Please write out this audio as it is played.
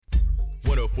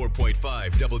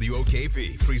104.5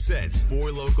 WOKV presents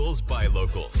Four Locals by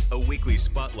Locals, a weekly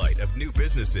spotlight of new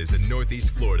businesses in Northeast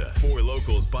Florida. Four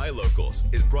Locals by Locals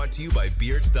is brought to you by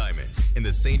Beard's Diamonds in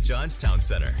the St. John's Town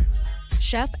Center.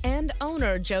 Chef and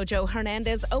owner Jojo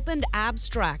Hernandez opened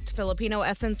Abstrakt Filipino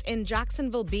Essence in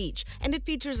Jacksonville Beach, and it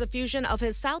features a fusion of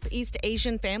his Southeast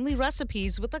Asian family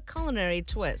recipes with a culinary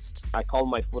twist. I call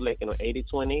my food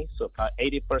 80-20, so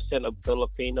 80% of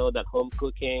Filipino, that home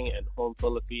cooking and home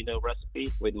Filipino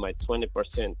recipe, with my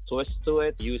 20% twist to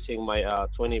it, using my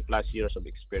 20 plus years of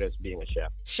experience being a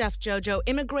chef. Chef Jojo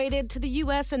immigrated to the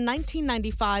U.S. in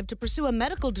 1995 to pursue a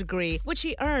medical degree, which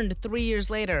he earned 3 years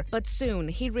later, but soon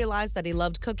he realized that he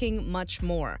loved cooking much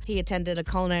more. He attended a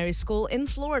culinary school in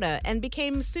Florida and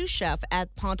became sous chef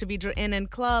at Ponte Vedra Inn and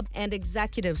Club and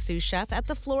executive sous chef at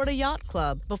the Florida Yacht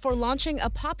Club before launching a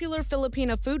popular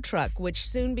Filipino food truck, which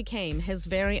soon became his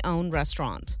very own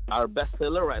restaurant. Our best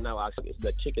seller right now actually is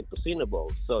the chicken tocino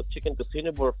bowl. So chicken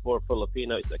tocino bowl for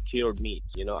Filipino is a cured meat.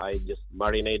 I just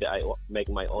marinate it. I make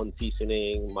my own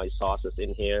seasoning, my sauces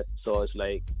in here. So it's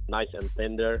nice and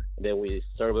tender. Then we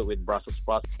serve it with Brussels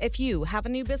sprouts. If you have a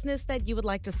new business that you would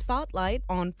like to spotlight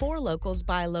on Four Locals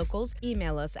by Locals,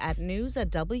 email us at news@wokv.com.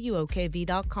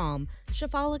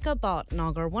 Shafalika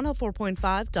Botnagar,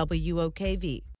 104.5 WOKV.